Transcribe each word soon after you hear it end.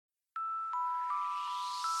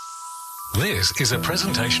This is a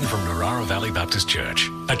presentation from Narara Valley Baptist Church,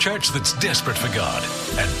 a church that's desperate for God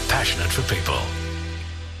and passionate for people.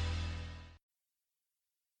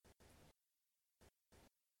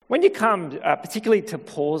 When you come particularly to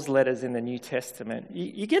Paul's letters in the New Testament,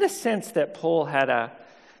 you get a sense that Paul had a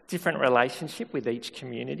different relationship with each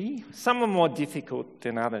community. Some were more difficult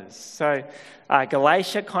than others. So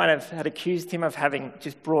Galatia kind of had accused him of having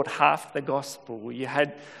just brought half the gospel. You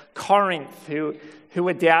had Corinth who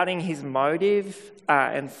were doubting his motive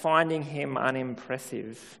and finding him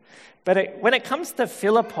unimpressive. But when it comes to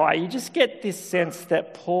Philippi, you just get this sense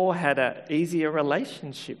that Paul had an easier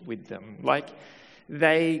relationship with them. Like,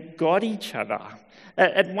 they got each other.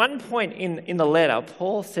 At one point in the letter,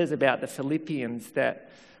 Paul says about the Philippians that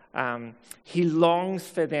he longs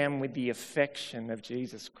for them with the affection of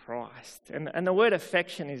Jesus Christ. And the word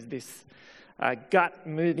affection is this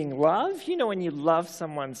gut-moving love. You know, when you love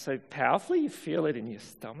someone so powerfully, you feel it in your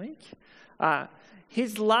stomach.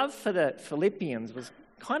 His love for the Philippians was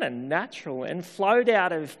kind of natural and flowed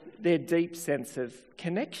out of their deep sense of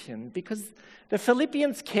connection, because the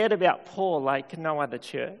Philippians cared about Paul like no other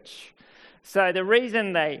church. So the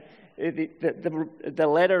reason the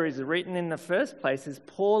letter is written in the first place is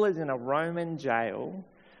Paul is in a Roman jail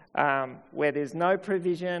where there's no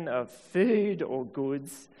provision of food or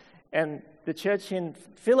goods, and the church in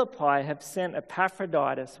Philippi have sent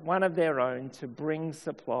Epaphroditus, one of their own, to bring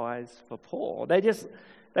supplies for Paul. They just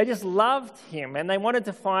loved him, and they wanted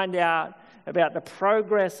to find out about the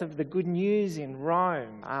progress of the good news in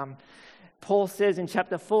Rome. Paul says in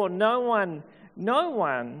chapter 4, no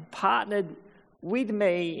one partnered with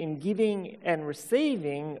me in giving and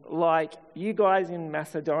receiving like you guys in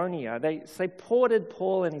Macedonia. They supported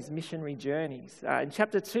Paul in his missionary journeys. In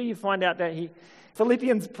chapter 2, you find out that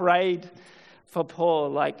Philippians prayed for Paul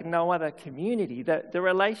like no other community. The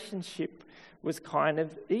relationship was kind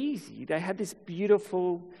of easy. They had this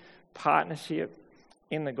beautiful partnership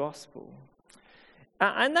in the gospel.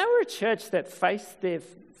 And they were a church that faced their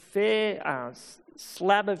fair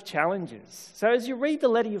slab of challenges. So as you read the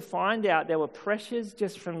letter, you find out there were pressures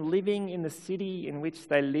just from living in the city in which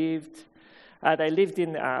they lived. They lived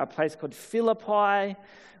in a place called Philippi,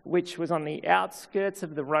 which was on the outskirts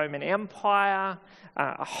of the Roman Empire.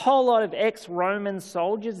 A whole lot of ex-Roman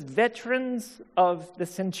soldiers, veterans of the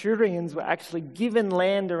centurions, were actually given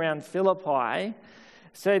land around Philippi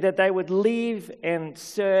so that they would live and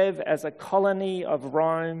serve as a colony of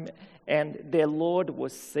Rome, and their Lord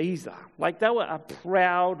was Caesar. Like, they were a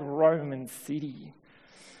proud Roman city.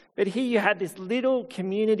 But here you had this little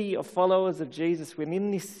community of followers of Jesus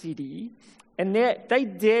within this city, and they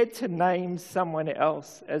dared to name someone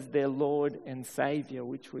else as their Lord and Saviour,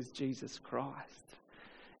 which was Jesus Christ.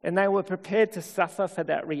 And they were prepared to suffer for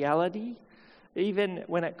that reality, even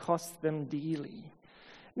when it cost them dearly.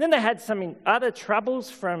 And then they had some other troubles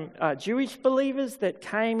from Jewish believers that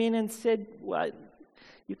came in and said, well,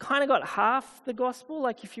 you kind of got half the gospel.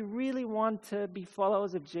 Like, if you really want to be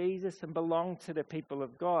followers of Jesus and belong to the people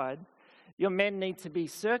of God, your men need to be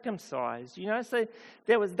circumcised. You know, so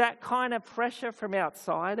there was that kind of pressure from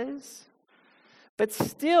outsiders. But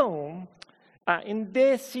still, in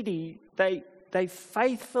their city, they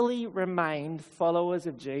faithfully remained followers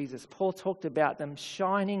of Jesus. Paul talked about them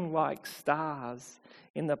shining like stars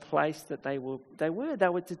in the place that they were. They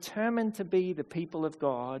were determined to be the people of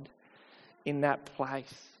God in that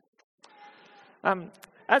place.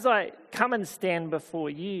 As I come and stand before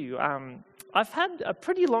you, I've had a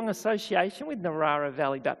pretty long association with Narara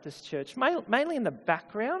Valley Baptist Church, mainly in the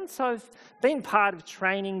background. So I've been part of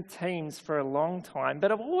training teams for a long time,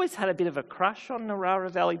 but I've always had a bit of a crush on Narara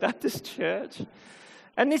Valley Baptist Church.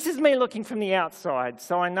 And this is me looking from the outside,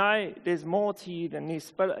 so I know there's more to you than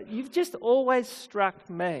this, but you've just always struck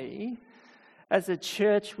me as a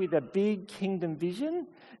church with a big kingdom vision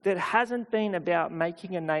that hasn't been about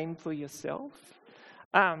making a name for yourself.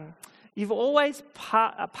 You've always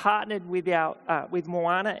partnered with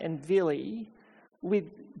Moana and Billy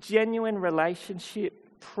with genuine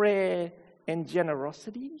relationship, prayer, and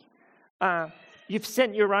generosity. You've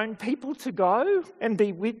sent your own people to go and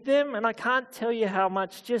be with them, and I can't tell you how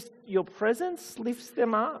much just your presence lifts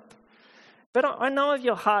them up. But I know of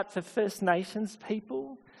your heart for First Nations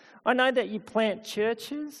people. I know that you plant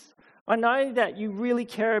churches. I know that you really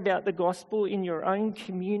care about the gospel in your own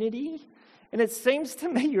community. And it seems to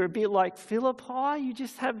me you're a bit like Philippi.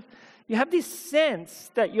 You have this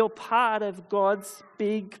sense that you're part of God's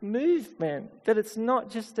big movement, that it's not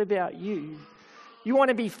just about you. You want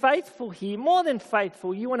to be faithful here, more than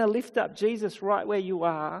faithful. You want to lift up Jesus right where you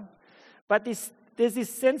are. But there's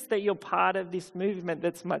this sense that you're part of this movement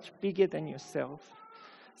that's much bigger than yourself.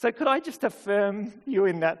 So could I just affirm you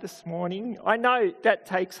in that this morning? I know that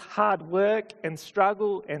takes hard work and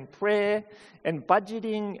struggle and prayer and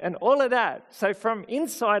budgeting and all of that. So from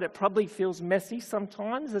inside, it probably feels messy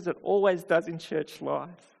sometimes, as it always does in church life.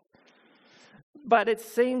 But it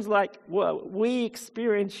seems like, well, we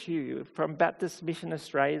experience you from Baptist Mission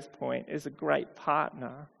Australia's point as a great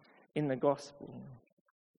partner in the gospel.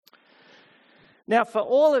 Now, for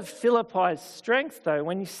all of Philippi's strength, though,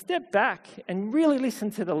 when you step back and really listen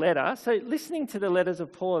to the letter, so listening to the letters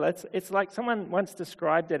of Paul, it's like someone once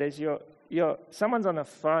described it as someone's on a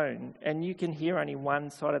phone and you can hear only one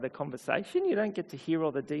side of the conversation. You don't get to hear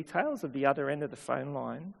all the details of the other end of the phone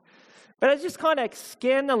line. But as you just kind of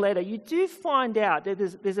scan the letter, you do find out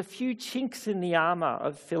that there's a few chinks in the armour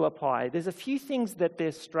of Philippi. There's a few things that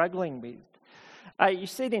they're struggling with. You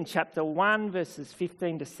see it in chapter 1, verses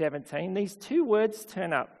 15 to 17. These two words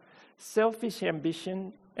turn up: selfish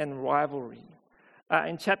ambition and rivalry.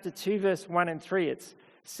 In chapter 2, verse 1 and 3, it's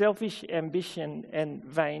selfish ambition and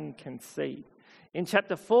vain conceit. In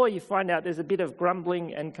chapter 4, you find out there's a bit of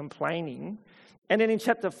grumbling and complaining. And then in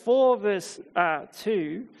chapter 4, verse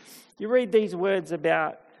 2, you read these words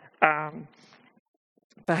about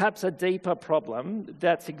perhaps a deeper problem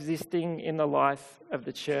that's existing in the life of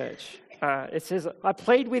the church. It says, I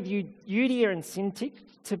plead with you, Euodia and Syntyche,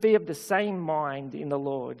 to be of the same mind in the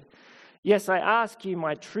Lord. Yes, I ask you,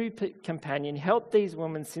 my true companion, help these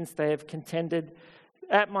women since they have contended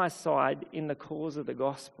at my side in the cause of the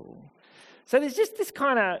gospel. So there's just this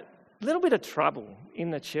kind of little bit of trouble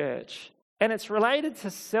in the church, and it's related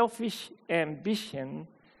to selfish ambition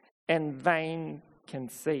and vain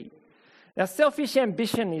conceit. Now, selfish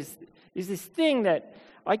ambition is this thing that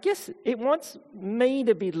I guess it wants me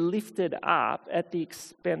to be lifted up at the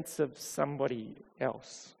expense of somebody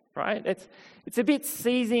else, right? It's a bit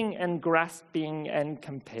seizing and grasping and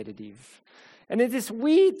competitive. And there's this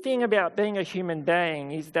weird thing about being a human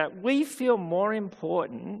being is that we feel more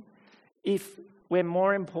important if we're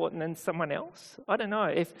more important than someone else. I don't know.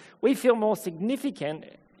 If we feel more significant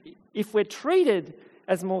if we're treated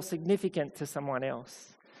as more significant to someone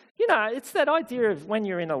else. You know, it's that idea of when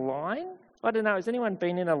you're in a line. I don't know, has anyone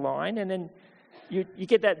been in a line and then you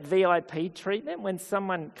get that VIP treatment when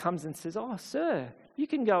someone comes and says, oh, sir, you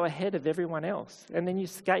can go ahead of everyone else. And then you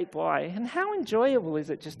skate by. And how enjoyable is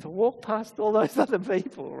it just to walk past all those other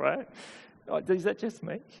people, right? Oh, is that just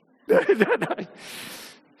me? No.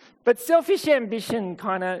 But selfish ambition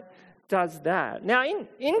kind of does that. Now,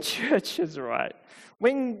 in churches, right,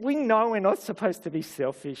 when we know we're not supposed to be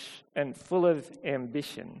selfish and full of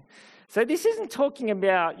ambition. So this isn't talking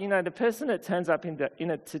about, the person that turns up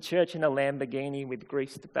to church in a Lamborghini with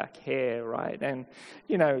greased back hair, right? And,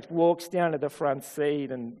 walks down to the front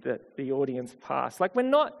seat and the audience pass. Like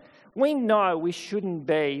we know we shouldn't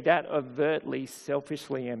be that overtly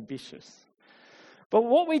selfishly ambitious. But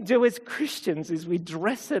what we do as Christians is we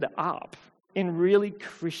dress it up in really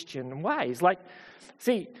Christian ways. Like,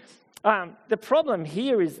 see, the problem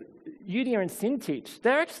here is Euodia and Syntyche,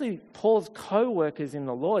 they're actually Paul's co-workers in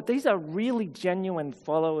the Lord. These are really genuine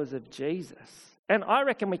followers of Jesus. And I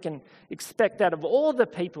reckon we can expect that of all the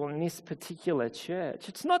people in this particular church.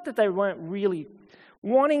 It's not that they weren't really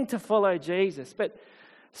wanting to follow Jesus, but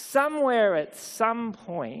somewhere at some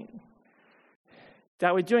point,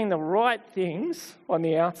 they were doing the right things on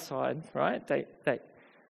the outside, right?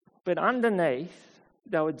 But underneath,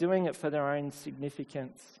 they were doing it for their own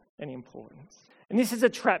significance and importance. And this is a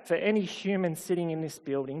trap for any human sitting in this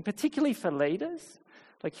building, particularly for leaders.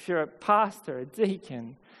 Like if you're a pastor, a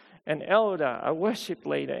deacon, an elder, a worship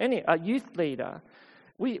leader, a youth leader,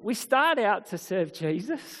 we start out to serve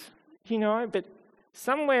Jesus, but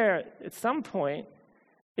somewhere at some point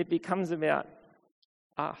it becomes about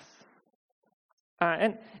us.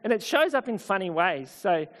 And it shows up in funny ways.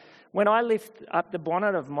 So when I lift up the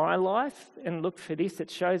bonnet of my life and look for this,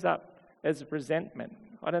 it shows up as resentment.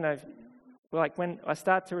 I don't know like when I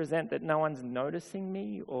start to resent that no one's noticing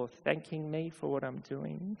me or thanking me for what I'm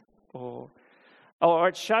doing, or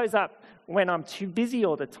it shows up when I'm too busy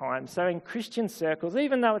all the time. So in Christian circles,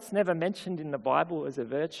 even though it's never mentioned in the Bible as a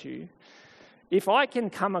virtue, if I can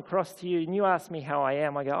come across to you and you ask me how I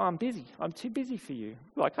am, I go, I'm busy. I'm too busy for you.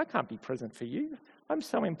 Like, I can't be present for you. I'm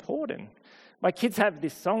so important. My kids have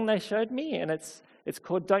this song they showed me, and it's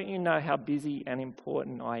called Don't You Know How Busy and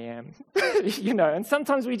Important I Am? And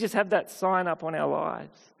sometimes we just have that sign up on our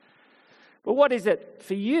lives. But what is it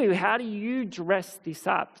for you? How do you dress this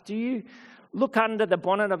up? Do you look under the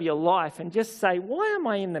bonnet of your life and just say, why am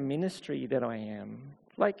I in the ministry that I am?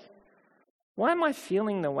 Like, why am I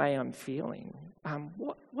feeling the way I'm feeling?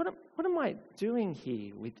 What am I doing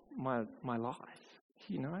here with my life?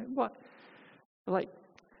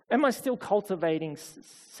 Am I still cultivating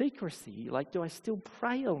secrecy? Like, do I still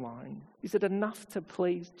pray alone? Is it enough to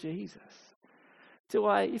please Jesus?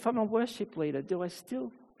 If I'm a worship leader, do I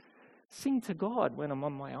still sing to God when I'm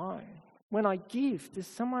on my own? When I give, does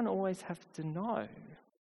someone always have to know?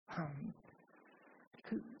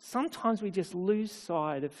 Because sometimes we just lose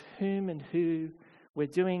sight of whom and who we're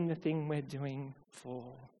doing the thing we're doing for.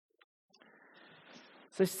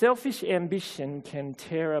 So selfish ambition can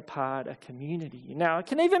tear apart a community. Now, it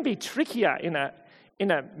can even be trickier in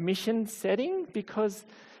a mission setting, because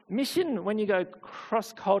mission, when you go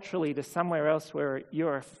cross-culturally to somewhere else where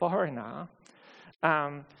you're a foreigner,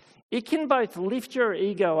 it can both lift your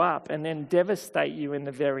ego up and then devastate you in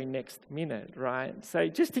the very next minute, right? So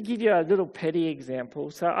just to give you a little petty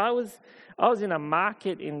example, so I was in a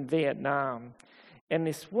market in Vietnam, and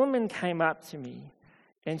this woman came up to me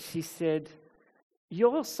and she said,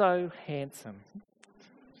 "You're so handsome,"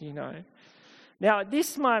 you know. Now, at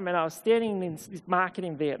this moment, I was standing in this market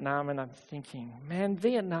in Vietnam and I'm thinking, man,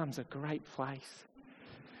 Vietnam's a great place.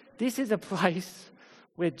 This is a place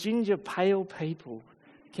where ginger pale people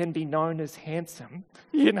can be known as handsome,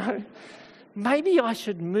 you know. Maybe I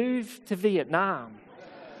should move to Vietnam.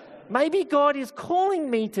 Maybe God is calling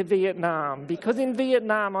me to Vietnam because in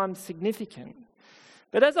Vietnam I'm significant.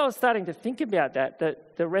 But as I was starting to think about that,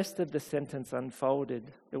 the rest of the sentence unfolded.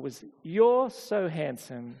 It was, "You're so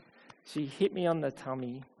handsome." She hit me on the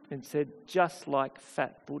tummy and said, "Just like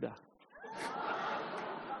Fat Buddha."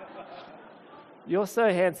 "You're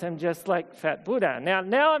so handsome, just like Fat Buddha."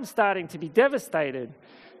 Now I'm starting to be devastated.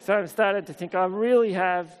 So I'm starting to think, I really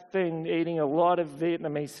have been eating a lot of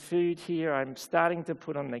Vietnamese food here. I'm starting to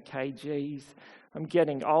put on the kgs. I'm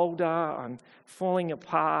getting older, I'm falling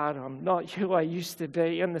apart, I'm not who I used to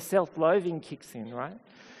be, and the self-loathing kicks in, right?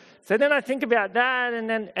 So then I think about that, and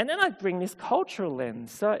then I bring this cultural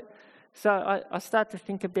lens. So I start to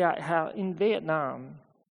think about how in Vietnam,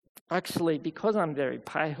 actually, because I'm very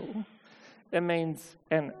pale, it means,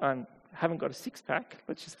 and I haven't got a six-pack,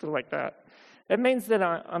 let's just put it like that, it means that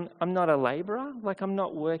I'm not a labourer, like I'm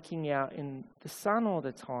not working out in the sun all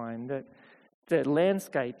the time, that the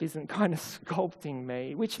landscape isn't kind of sculpting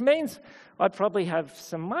me, which means I probably have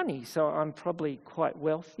some money, so I'm probably quite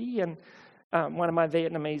wealthy. And one of my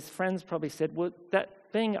Vietnamese friends probably said, well, that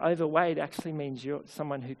being overweight actually means you're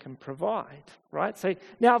someone who can provide, right? So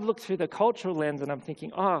now I've looked through the cultural lens and I'm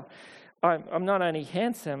thinking, I'm not only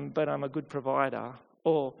handsome, but I'm a good provider.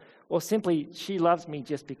 Or simply, she loves me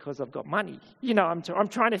just because I've got money. You know, I'm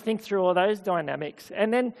trying to think through all those dynamics.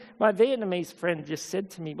 And then my Vietnamese friend just said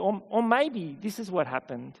to me, or maybe this is what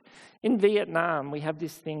happened. In Vietnam, we have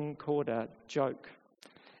this thing called a joke.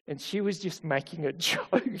 And she was just making a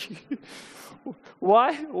joke.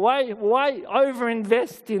 Why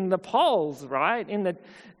overinvest in the poles, right? In the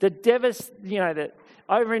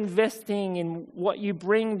overinvesting in what you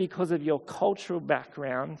bring because of your cultural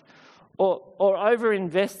background, or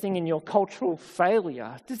over-investing in your cultural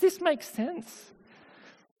failure. Does this make sense?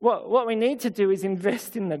 What we need to do is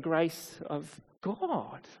invest in the grace of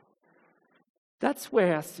God. That's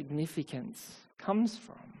where our significance comes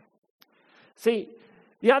from. See,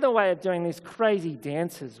 the other way of doing these crazy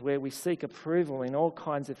dances where we seek approval in all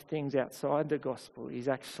kinds of things outside the gospel is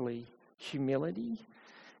actually humility.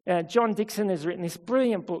 John Dixon has written this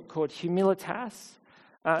brilliant book called Humilitas,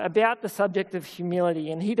 about the subject of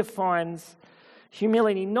humility, and he defines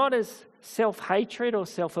humility not as self-hatred or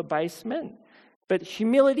self-abasement, but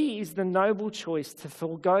humility is the noble choice to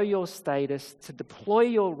forego your status, to deploy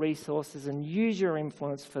your resources and use your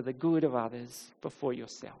influence for the good of others before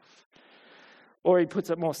yourself. Or he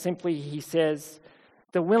puts it more simply, he says,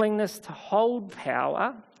 the willingness to hold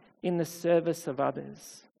power in the service of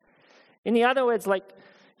others. In other words, like,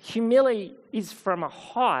 humility is from a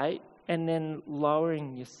height and then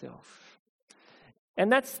lowering yourself.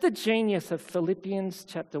 And that's the genius of Philippians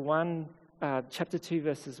chapter 2,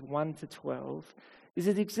 verses 1 to 12. Is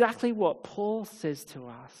it exactly what Paul says to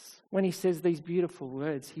us when he says these beautiful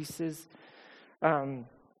words? He says,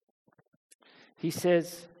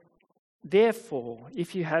 therefore,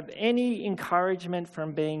 if you have any encouragement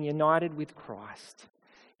from being united with Christ,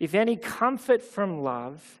 if any comfort from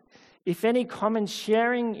love, if any common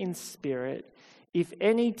sharing in spirit, if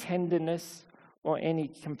any tenderness or any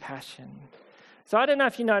compassion. So I don't know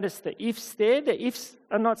if you noticed the ifs there. The ifs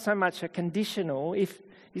are not so much a conditional. If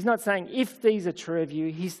he's not saying if these are true of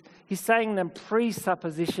you, he's saying them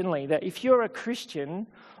presuppositionally, that if you're a Christian,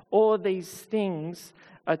 all these things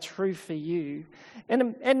are true for you.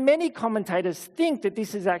 And many commentators think that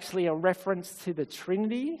this is actually a reference to the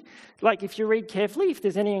Trinity. Like, if you read carefully, if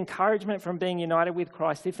there's any encouragement from being united with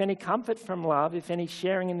Christ, if any comfort from love, if any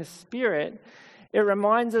sharing in the Spirit, It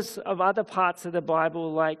reminds us of other parts of the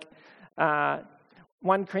Bible, like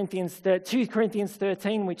 2 Corinthians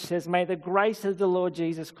 13, which says, "May the grace of the Lord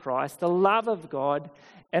Jesus Christ, the love of God,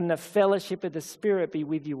 and the fellowship of the Spirit be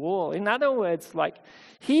with you all." In other words, like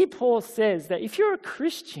here Paul says that if you're a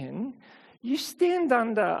Christian, you stand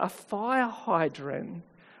under a fire hydrant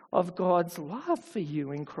of God's love for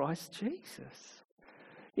you in Christ Jesus.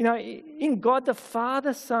 You know, in God the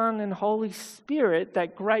Father, Son, and Holy Spirit,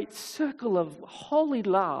 that great circle of holy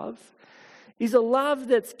love is a love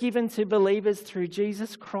that's given to believers through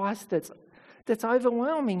Jesus Christ that's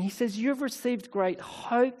overwhelming. He says, you've received great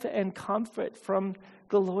hope and comfort from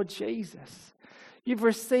the Lord Jesus. You've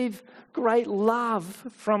received great love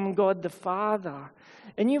from God the Father.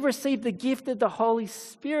 And you've received the gift of the Holy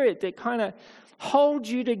Spirit that kind of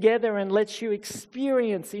holds you together and lets you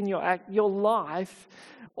experience in your life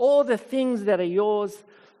all the things that are yours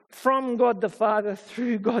from God the Father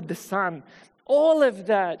through God the Son. All of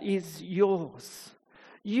that is yours.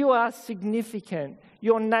 You are significant.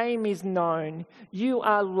 Your name is known. You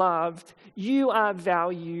are loved. You are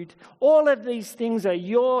valued. All of these things are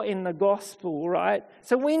yours in the gospel, right?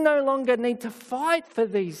 So we no longer need to fight for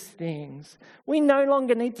these things. We no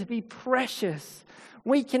longer need to be precious.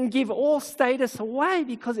 We can give all status away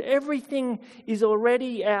because everything is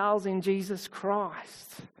already ours in Jesus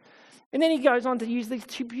Christ. And then he goes on to use these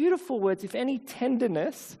two beautiful words, if any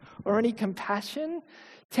tenderness or any compassion.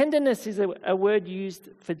 Tenderness is a word used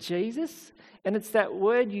for Jesus, and it's that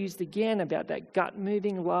word used again about that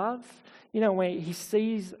gut-moving love. You know, where he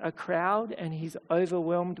sees a crowd and he's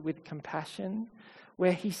overwhelmed with compassion,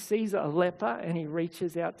 where he sees a leper and he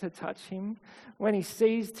reaches out to touch him, when he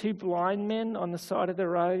sees two blind men on the side of the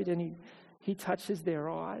road and he touches their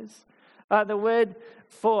eyes. The word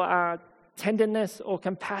for tenderness or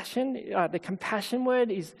compassion, the compassion word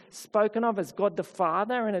is spoken of as God the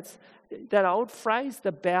Father, and it's that old phrase,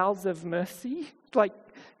 the bowels of mercy, like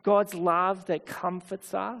God's love that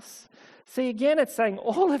comforts us. See, again, it's saying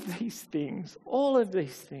all of these things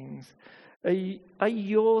are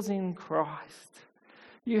yours in Christ.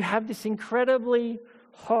 You have this incredibly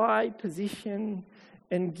high position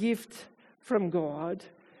and gift from God,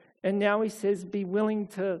 and now he says, be willing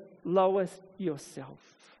to lower yourself.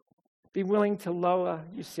 Be willing to lower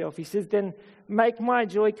yourself. He says, then make my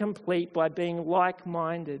joy complete by being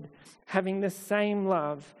like-minded, having the same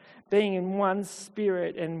love, being in one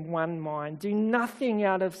spirit and one mind. Do nothing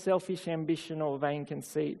out of selfish ambition or vain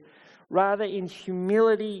conceit. Rather, in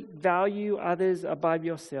humility, value others above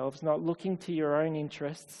yourselves, not looking to your own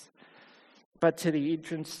interests, but to the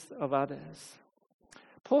interests of others.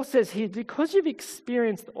 Paul says here, because you've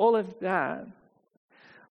experienced all of that,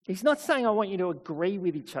 he's not saying, I want you to agree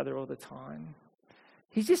with each other all the time.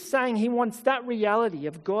 He's just saying he wants that reality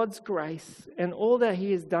of God's grace and all that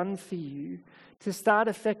he has done for you to start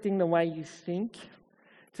affecting the way you think,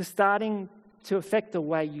 to affect the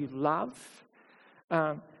way you love,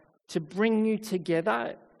 to bring you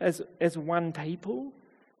together as one people.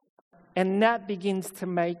 And that begins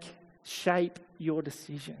to shape your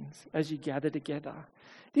decisions as you gather together.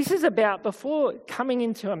 This is about before coming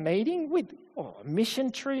into a meeting with a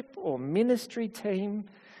mission trip or ministry team,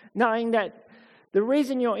 knowing that the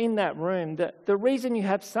reason you're in that room, the reason you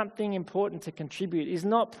have something important to contribute is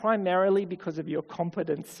not primarily because of your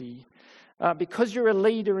competency, because you're a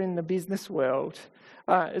leader in the business world.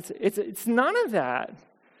 It's none of that.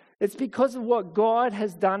 It's because of what God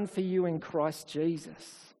has done for you in Christ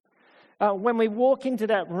Jesus. When we walk into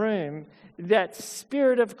that room, that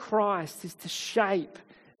Spirit of Christ is to shape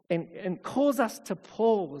and cause us to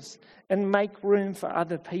pause and make room for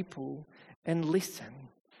other people and listen.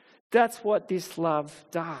 That's what this love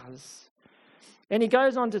does. And he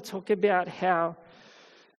goes on to talk about how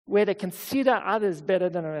we're to consider others better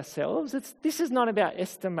than ourselves. This is not about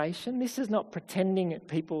estimation. This is not pretending that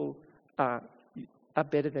people are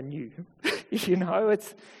better than you. You know,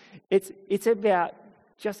 it's about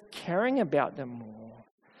just caring about them more.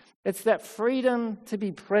 It's that freedom to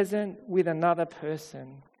be present with another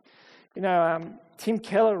person. You know, Tim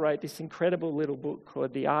Keller wrote this incredible little book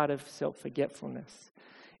called The Art of Self-Forgetfulness.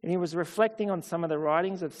 And he was reflecting on some of the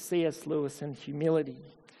writings of C.S. Lewis and humility.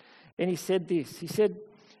 And he said this, he said,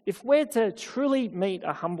 if we're to truly meet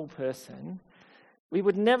a humble person, we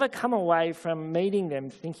would never come away from meeting them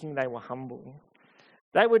thinking they were humble.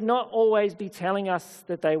 They would not always be telling us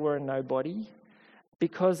that they were a nobody,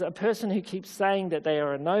 because a person who keeps saying that they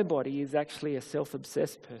are a nobody is actually a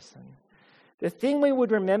self-obsessed person. The thing we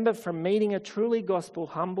would remember from meeting a truly gospel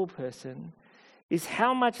humble person is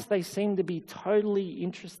how much they seem to be totally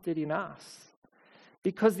interested in us.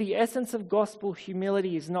 Because the essence of gospel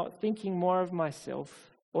humility is not thinking more of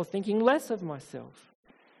myself or thinking less of myself.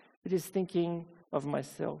 It is thinking of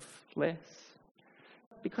myself less.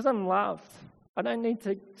 Because I'm loved, I don't need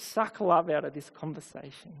to suck love out of this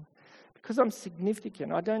conversation. Because I'm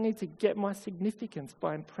significant, I don't need to get my significance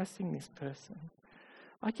by impressing this person.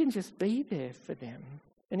 I can just be there for them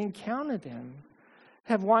and encounter them.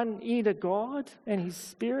 Have one ear to God and His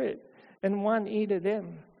Spirit and one ear to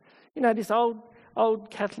them. You know, this old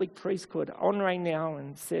Catholic priest called Henri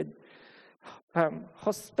Nouwen said,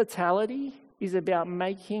 hospitality is about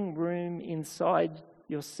making room inside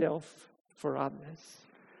yourself for others.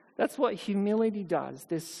 That's what humility does.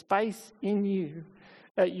 There's space in you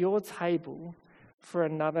at your table for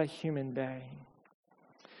another human being.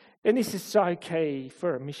 And this is so key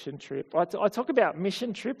for a mission trip. I talk about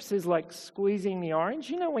mission trips as like squeezing the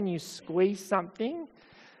orange. You know, when you squeeze something,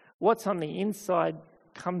 what's on the inside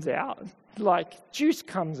comes out. Like juice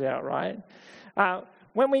comes out, right?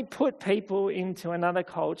 When we put people into another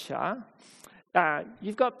culture,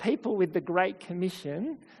 you've got people with the Great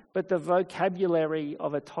Commission, but the vocabulary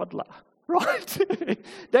of a toddler, right?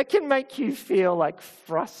 That can make you feel like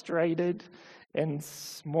frustrated and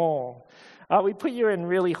small. We put you in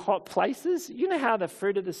really hot places. You know how the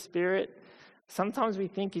fruit of the Spirit, sometimes we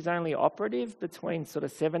think is only operative between sort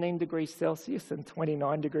of 17 degrees Celsius and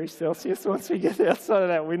 29 degrees Celsius. Once we get outside of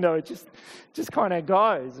that window, it just kind of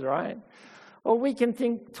goes, right? Or we can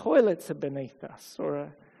think toilets are beneath us, or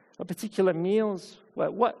a particular meals.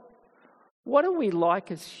 What are we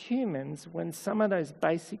like as humans when some of those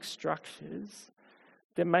basic structures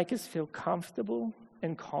that make us feel comfortable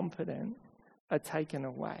and competent are taken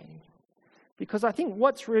away? Because I think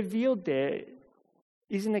what's revealed there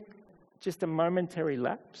isn't it just a momentary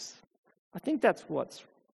lapse. I think that's what's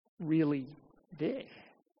really there.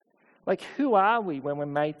 Like, who are we when we're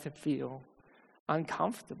made to feel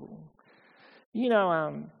uncomfortable? You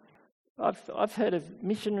know, I've heard of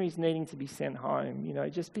missionaries needing to be sent home, you know,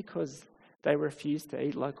 just because they refuse to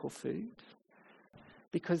eat local food.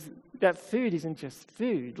 Because that food isn't just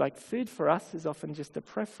food. Like, food for us is often just a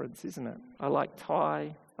preference, isn't it? I like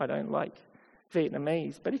Thai, I don't like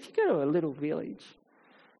Vietnamese. But if you go to a little village,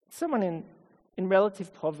 someone in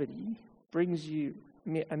relative poverty brings you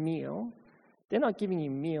a meal, they're not giving you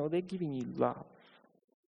a meal, they're giving you love,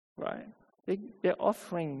 right? They're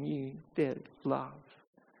offering you their love.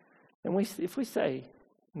 And if we say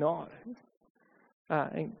no,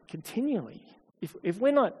 and continually, if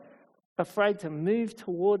we're not afraid to move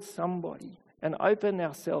towards somebody and open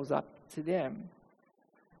ourselves up to them,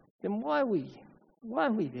 then why are we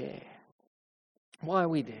there? Why are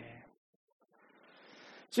we there?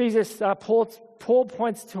 Paul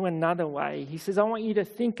points to another way. He says, I want you to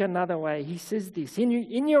think another way. He says this,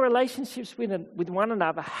 in your relationships with one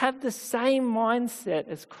another, have the same mindset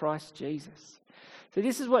as Christ Jesus. So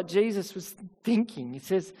this is what Jesus was thinking. He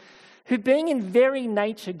says, who being in very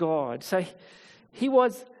nature God. So he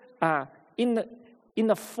was in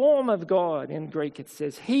the form of God, in Greek it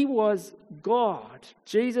says. He was God.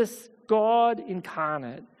 Jesus, God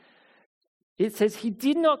incarnate. It says he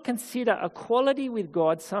did not consider equality with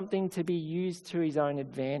God something to be used to his own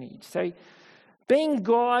advantage. So being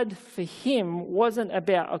God for him wasn't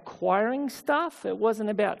about acquiring stuff. It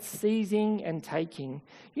wasn't about seizing and taking.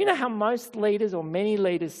 You know how most leaders or many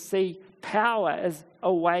leaders see power as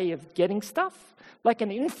a way of getting stuff? Like an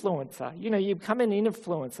influencer. You know, you become an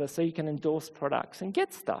influencer so you can endorse products and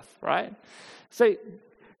get stuff, right? So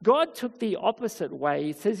God took the opposite way.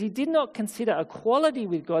 It says he did not consider equality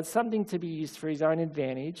with God something to be used for his own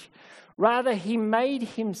advantage. Rather, he made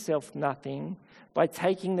himself nothing by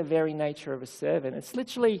taking the very nature of a servant. It's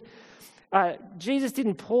literally, Jesus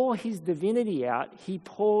didn't pour his divinity out. He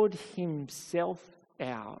poured himself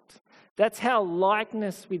out. That's how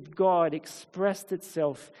likeness with God expressed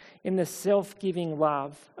itself in the self-giving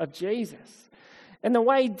love of Jesus. And the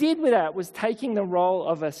way he did with that was taking the role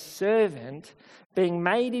of a servant, being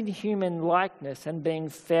made in human likeness and being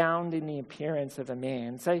found in the appearance of a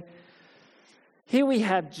man. So here we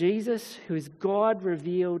have Jesus, who is God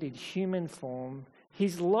revealed in human form.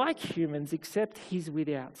 He's like humans, except he's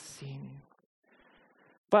without sin.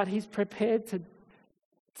 But he's prepared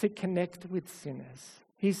to connect with sinners.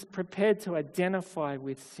 He's prepared to identify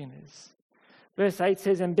with sinners. Verse 8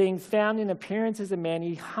 says, and being found in appearance as a man,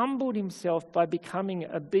 he humbled himself by becoming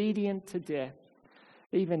obedient to death,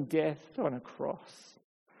 even death on a cross.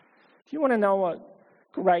 If you want to know what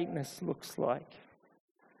greatness looks like,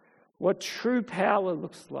 what true power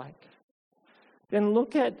looks like, then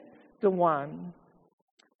look at the one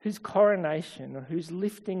whose coronation or whose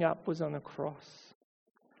lifting up was on a cross,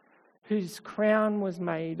 whose crown was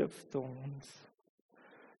made of thorns,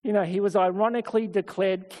 You know, he was ironically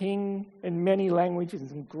declared king in many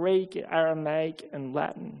languages, in Greek, Aramaic, and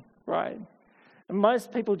Latin, right? And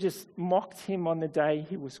most people just mocked him on the day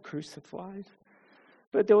he was crucified.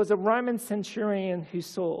 But there was a Roman centurion who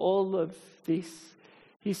saw all of this.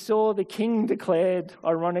 He saw the king declared,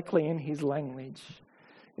 ironically, in his language.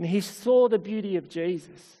 And he saw the beauty of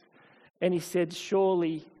Jesus. And he said,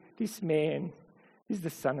 surely this man is the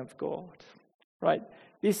Son of God, right?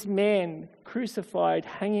 This man crucified,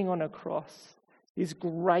 hanging on a cross, is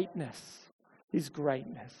greatness, his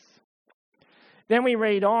greatness. Then we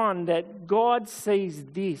read on that God sees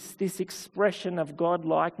this expression of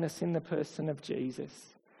God-likeness in the person of Jesus.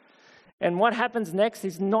 And what happens next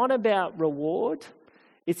is not about reward,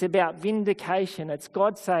 it's about vindication. It's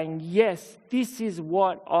God saying, yes, this is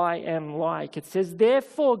what I am like. It says,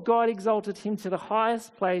 therefore God exalted him to the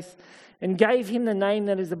highest place and gave him the name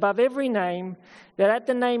that is above every name, that at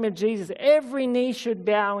the name of Jesus every knee should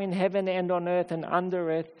bow in heaven and on earth and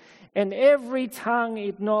under earth, and every tongue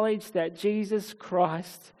acknowledge that Jesus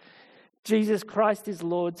Christ is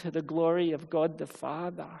Lord, to the glory of God the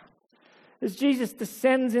Father. As Jesus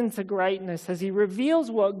descends into greatness, as he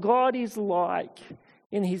reveals what God is like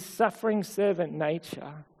in his suffering servant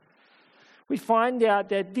nature, we find out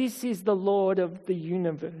that this is the Lord of the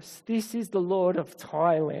universe. This is the Lord of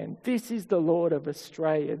Thailand. This is the Lord of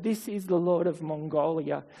Australia. This is the Lord of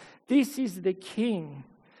Mongolia. This is the King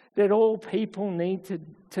that all people need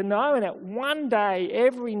to know. And at one day,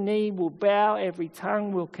 every knee will bow, every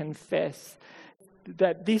tongue will confess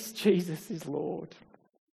that this Jesus is Lord.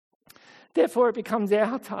 Therefore, it becomes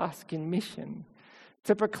our task in mission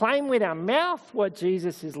to proclaim with our mouth what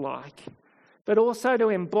Jesus is like, but also to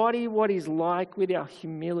embody what he's like with our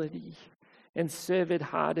humility and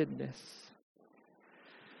servant-heartedness.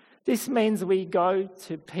 This means we go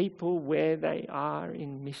to people where they are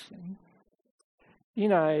in mission. You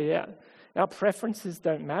know, our preferences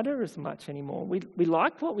don't matter as much anymore. We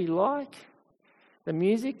like what we like. The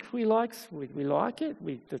music we like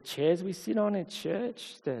it. The chairs we sit on at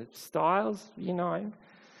church, the styles, you know.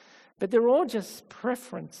 But they're all just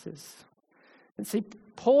preferences. And see,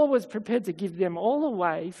 Paul was prepared to give them all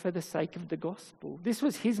away for the sake of the gospel. This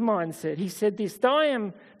was his mindset. He said this, though I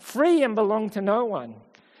am free and belong to no one,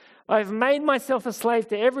 I have made myself a slave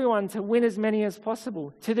to everyone to win as many as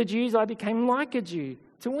possible. To the Jews, I became like a Jew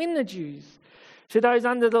to win the Jews. To those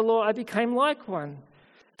under the law, I became like one.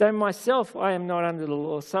 Though myself I am not under the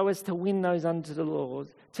law, so as to win those under the law.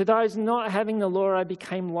 To those not having the law, I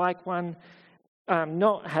became like one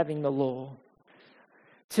not having the law.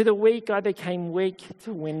 To the weak, I became weak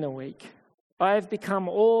to win the weak. I have become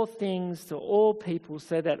all things to all people,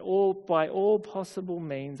 so that by all possible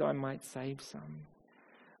means I might save some.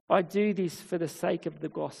 I do this for the sake of the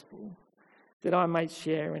gospel, that I might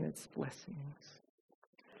share in its blessings.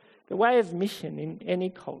 The way of mission in any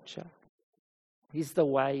culture is the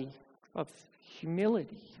way of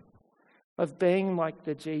humility, of being like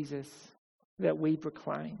the Jesus that we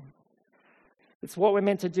proclaim. It's what we're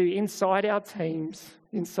meant to do inside our teams,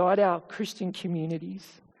 inside our Christian communities.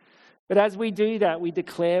 But as we do that, we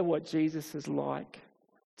declare what Jesus is like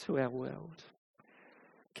to our world.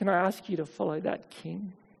 Can I ask you to follow that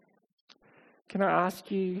King? Can I ask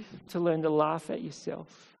you to learn to laugh at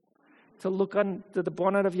yourself, to look under the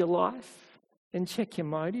bonnet of your life and check your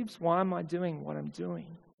motives? Why am I doing what I'm doing?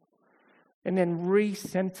 And then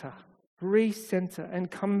recenter and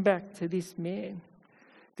come back to this man,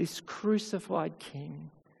 this crucified King,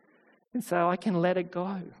 and say, I can let it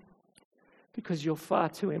go because you're far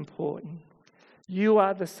too important. You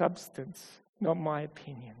are the substance, not my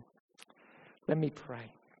opinion. Let me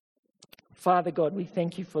pray. Father God, we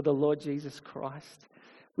thank you for the Lord Jesus Christ.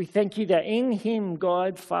 We thank you that in him,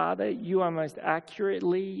 God, Father, you are most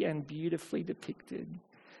accurately and beautifully depicted.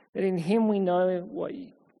 That in him we know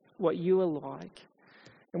what you are like.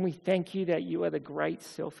 And we thank you that you are the great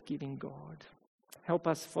self-giving God. Help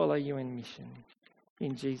us follow you in mission.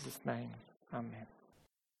 In Jesus' name, amen.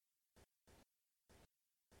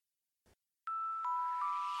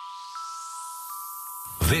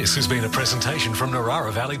 This has been a presentation from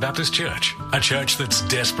Narara Valley Baptist Church, a church that's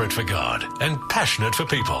desperate for God and passionate for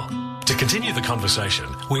people. To continue the conversation,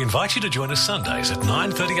 we invite you to join us Sundays at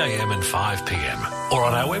 9:30 a.m. and 5 p.m. or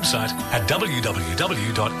on our website at www.nvbc.info.